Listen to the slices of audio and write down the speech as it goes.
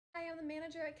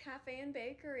manager at Cafe and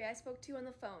Bakery. I spoke to you on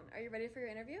the phone. Are you ready for your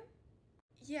interview?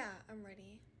 Yeah, I'm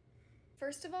ready.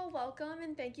 First of all, welcome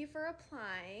and thank you for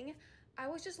applying. I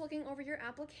was just looking over your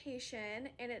application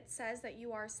and it says that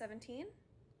you are 17?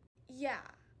 Yeah.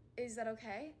 Is that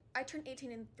okay? I turned 18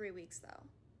 in 3 weeks though.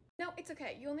 No, it's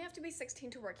okay. You only have to be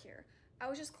 16 to work here. I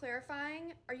was just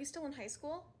clarifying. Are you still in high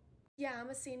school? Yeah, I'm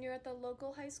a senior at the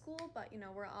local high school, but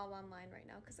we're all online right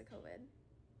now because of COVID.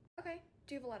 Okay.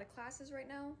 Do you have a lot of classes right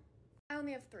now? I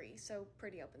only have 3, so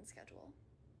pretty open schedule.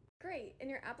 Great. And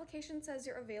your application says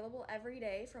you're available every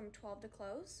day from 12 to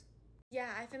close? Yeah,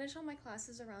 I finish all my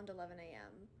classes around 11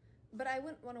 a.m., but I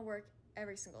wouldn't want to work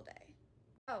every single day.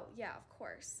 Oh, yeah, of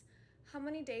course. How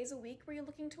many days a week were you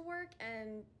looking to work,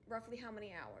 and roughly how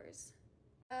many hours?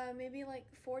 Maybe like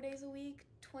 4 days a week,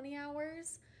 20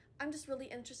 hours. I'm just really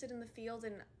interested in the field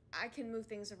and I can move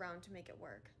things around to make it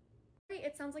work. Great,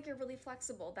 it sounds like you're really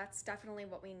flexible. That's definitely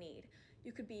what we need.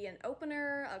 You could be an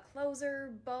opener, a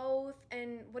closer, both.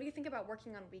 And what do you think about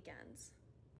working on weekends?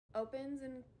 Opens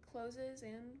and closes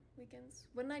and weekends?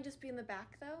 Wouldn't I just be in the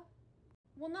back though?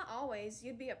 Well, not always.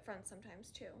 You'd be up front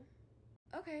sometimes too.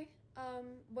 Okay,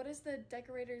 what does the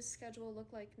decorator's schedule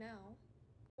look like now?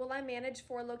 Well, I manage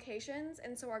 4 locations,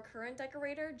 and so our current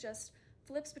decorator just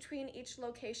flips between each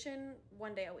location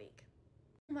 1 day a week.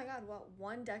 Oh my god, what,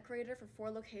 1 decorator for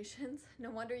 4 locations? No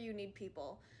wonder you need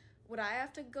people. Would I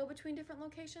have to go between different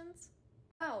locations?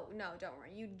 Oh, no, don't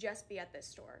worry, you'd just be at this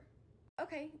store.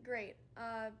 Okay, great.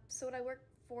 So would I work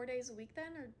 4 days a week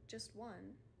then, or just 1?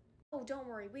 Oh, don't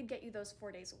worry, we'd get you those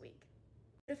 4 days a week.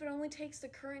 But if it only takes the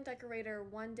current decorator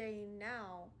 1 day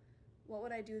now, what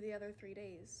would I do the other 3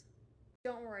 days?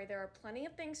 Don't worry, there are plenty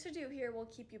of things to do here. We'll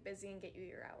keep you busy and get you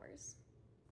your hours.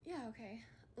 Yeah, okay.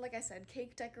 Like I said,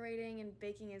 cake decorating and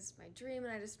baking is my dream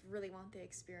and I just really want the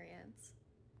experience.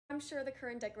 I'm sure the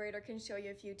current decorator can show you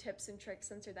a few tips and tricks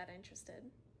since you're that interested.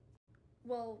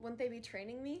 Well, wouldn't they be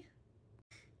training me?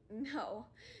 No,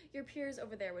 your peers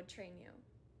over there would train you.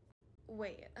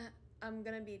 Wait, I'm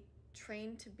gonna be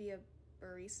trained to be a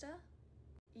barista?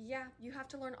 Yeah, you have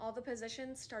to learn all the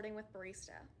positions starting with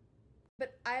barista.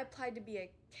 But I applied to be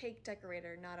a cake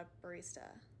decorator, not a barista.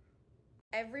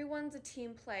 Everyone's a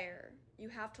team player. You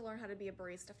have to learn how to be a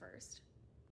barista first.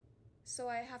 So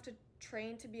I have to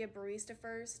train to be a barista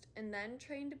first and then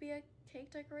train to be a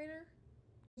cake decorator?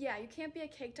 Yeah, you can't be a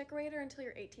cake decorator until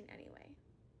you're 18 anyway.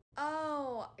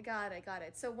 Oh, got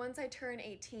it. So once I turn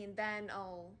 18, then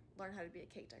I'll learn how to be a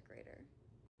cake decorator.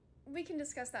 We can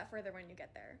discuss that further when you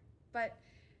get there. But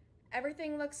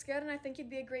everything looks good and I think you'd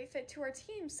be a great fit to our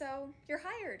team, so you're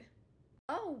hired.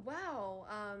 Oh, wow.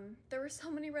 There were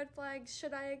so many red flags.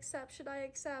 Should I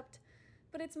accept?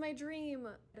 But it's my dream.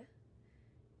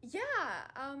 Yeah,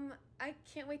 I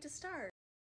can't wait to start.